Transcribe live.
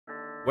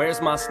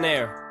Where's my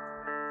snare?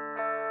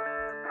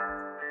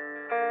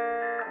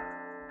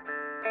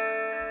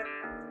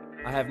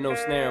 I have no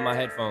snare in my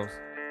headphones.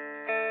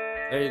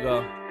 There you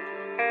go.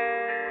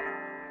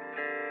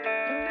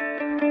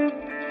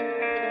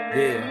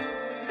 Yeah.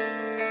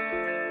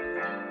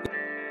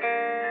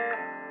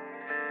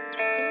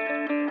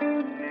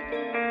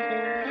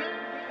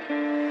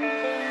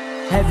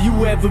 Have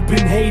you ever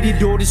been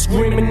hated or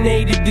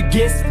discriminated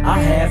against? I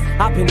have.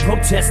 I've been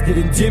protested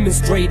and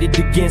demonstrated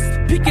against.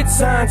 Picket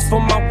signs for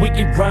my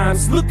wicked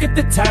rhymes. Look at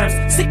the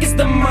times. Sick is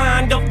the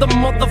mind of the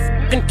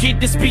motherfucking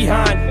kid that's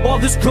behind. All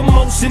this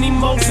commotion,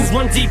 emotions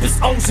run deep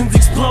as oceans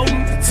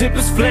exploding.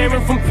 Tempers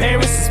flaring from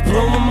parents, just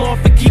blow them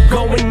off and keep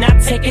going.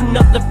 Not taking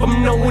nothing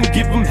from no one.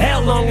 Give them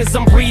hell long as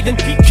I'm breathing.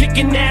 Keep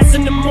kicking ass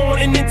in the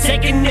morning and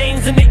taking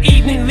names in the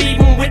evening.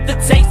 Leaving with the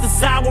taste of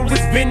sour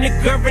as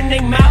vinegar in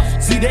their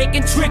mouth. See, they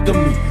can trigger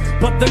me,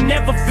 but they'll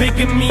never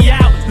figure me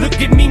out.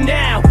 Look at me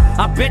now,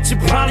 I bet you're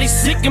probably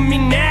sick of me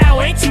now.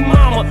 Ain't you,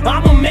 mama?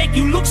 I'ma make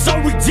you look so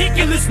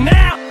ridiculous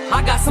now.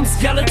 I got some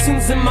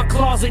skeletons in my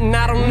closet and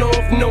I don't know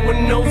if no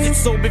one knows it.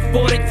 So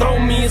before they throw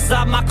me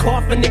inside my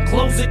coffin and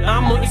close it,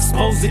 I'ma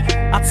expose it.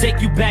 I'll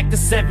take you back to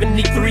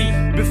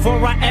 73,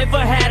 before I ever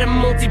had a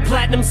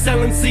multi-platinum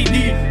selling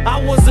CD.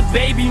 I was a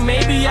baby,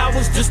 maybe I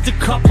was just a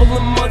couple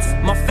of months.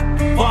 My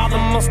father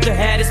must have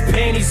had his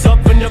panties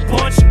up in a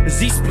bunch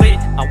as he split.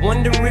 I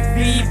wonder if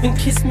he even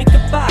kissed me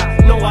goodbye.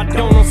 No, I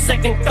don't. On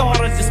second thought,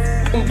 I just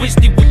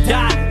wished he would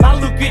die. I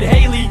look at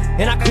Haley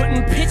and I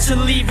couldn't picture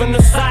leaving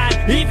her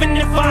side. Even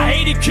if I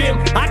hated Kim,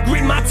 I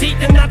grit my teeth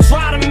and I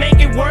try to make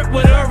it work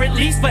with her. At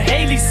least for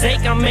Haley's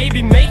sake, I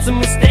maybe made some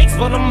mistakes,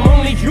 but I'm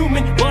only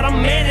human. But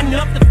I'm man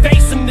enough to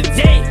face them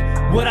today.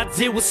 What I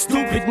did was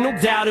stupid, no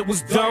doubt it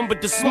was dumb,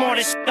 but the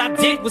smartest shit I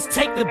did was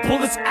take the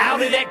bullets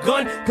out of that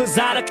gun. Cause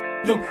I'd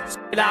have them.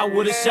 Shit, I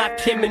would've shot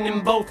Kim and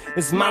them both.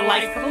 It's my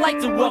life. I'd like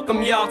to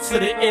welcome y'all to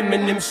the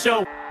Eminem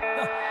show.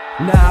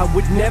 Nah, I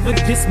would never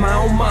diss my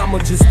own mama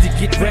just to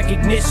get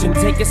recognition.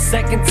 Take a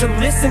second to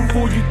listen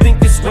before you think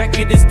this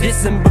record is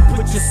dissing. But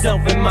put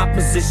yourself in my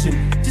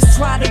position. Just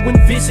try to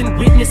envision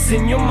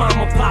witnessing your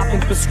mama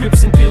popping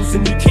prescription pills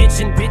in your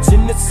kitchen,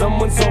 bitching that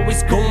someone's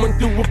always going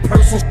through a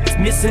person's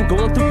missing.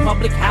 Going through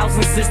public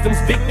housing systems,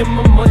 victim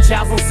of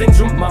Munchausen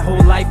syndrome. My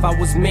whole life I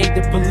was made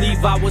to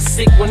believe I was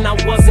sick when I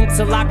wasn't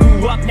till I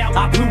grew up. Now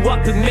I grew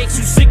up, it makes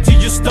you sick to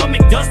your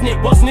stomach, doesn't it?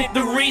 Wasn't it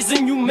the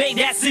reason you made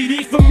that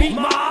CD for me,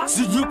 ma?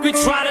 So you could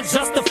try to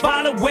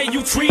justify the way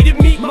you treated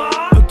me, ma.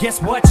 But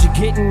guess what? You're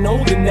getting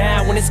older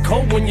now, when it's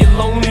cold, when you're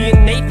lonely.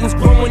 And Nathan's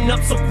growing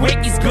up so quick,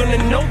 he's gonna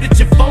know that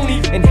you're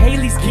phony. And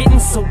Haley's getting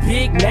so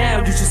big now,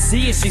 you should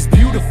see her, she's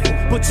beautiful,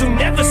 but you'll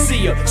never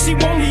see her. She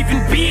won't even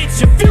be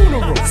at your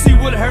funeral. See,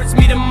 what hurts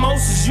me the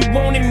most is you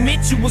won't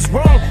admit you was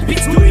wrong.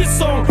 Bitch, do your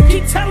song,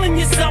 keep telling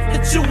yourself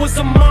that you was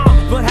a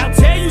mom. But how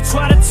dare you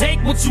try to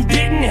take what you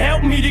didn't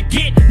help me to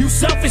get, you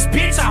selfish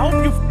bitch. I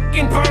hope you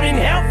fucking burn in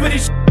hell for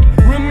this shit.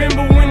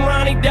 Remember when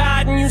Ronnie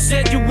died and you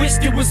said you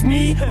wished it was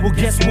me? Well,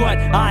 guess what?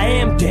 I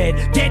am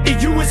dead, dead to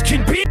you as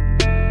can be.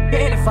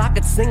 And if I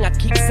could sing, I'd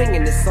keep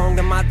singing this song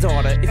to my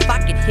daughter. If I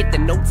could hit the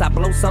notes, I'd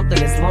blow something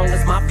as long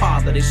as my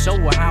father, to show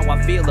her how I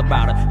feel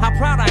about her. How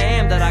proud I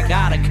am that I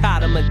got a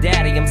cot of my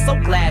daddy. I'm so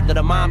glad that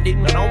her mom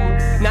didn't know me.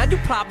 Now you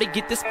probably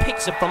get this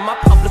picture from my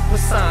public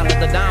persona,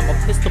 the dime,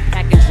 a pistol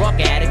packing drug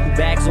addict who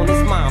bags on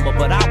his mama.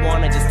 But I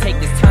wanna just take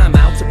this time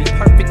out to be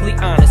perfectly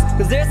honest,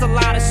 cause there's a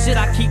lot of shit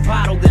I keep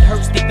bottled that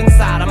hurts deep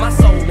inside of my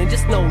soul. And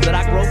just know that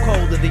I grow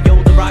colder the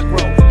older I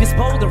grow. This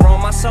boulder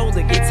on my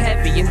shoulder gets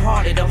heavy and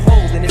harder to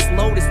hold, and this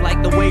load is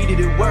like the weight of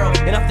the world.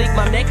 And I think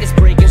my neck is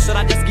breaking. Should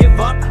I just give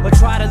up or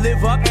try to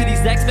live up to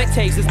these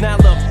expectations? Now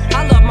look,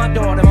 I love my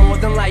daughter more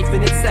than life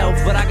in itself,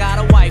 but I got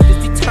a wife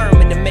that's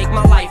determined to make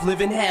my life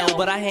live in hell.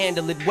 But I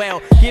handle it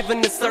well,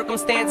 given the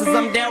circumstances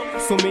I'm dealt.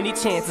 So many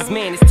chances,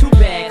 man, it's too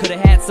bad. Could've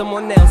had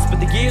someone else, but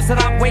the years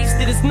that I've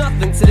wasted is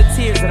nothing to the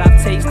tears that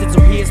I've tasted. So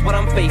here's what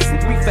I'm facing: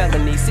 3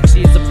 felonies, 6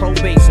 years of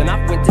probation.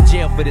 I've went to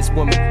jail for this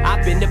woman,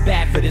 I've been to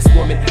bat for this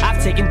woman.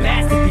 I've taken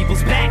bats to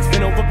people's backs,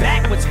 been over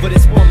backwards for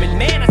this woman.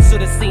 Man, I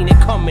should've seen it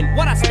coming.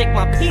 What I stick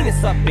my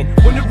penis up in,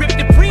 when to rip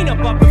the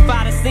prenup up if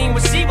I'd have seen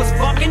what she was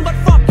fucking. But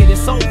fuck it,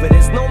 it's over,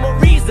 there's no more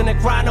reason to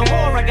cry no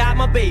more. I got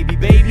my baby,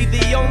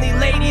 the only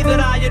lady that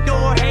I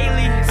adore,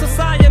 Haley. So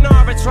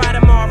sayonara, try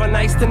tomorrow,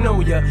 nice to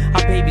know ya.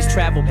 Our babies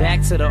travel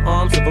back to the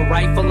arms of a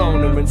rightful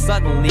owner, and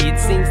suddenly it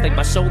seems like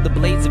my shoulder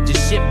blades have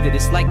just shifted.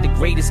 It's like the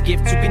greatest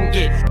gift you can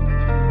get.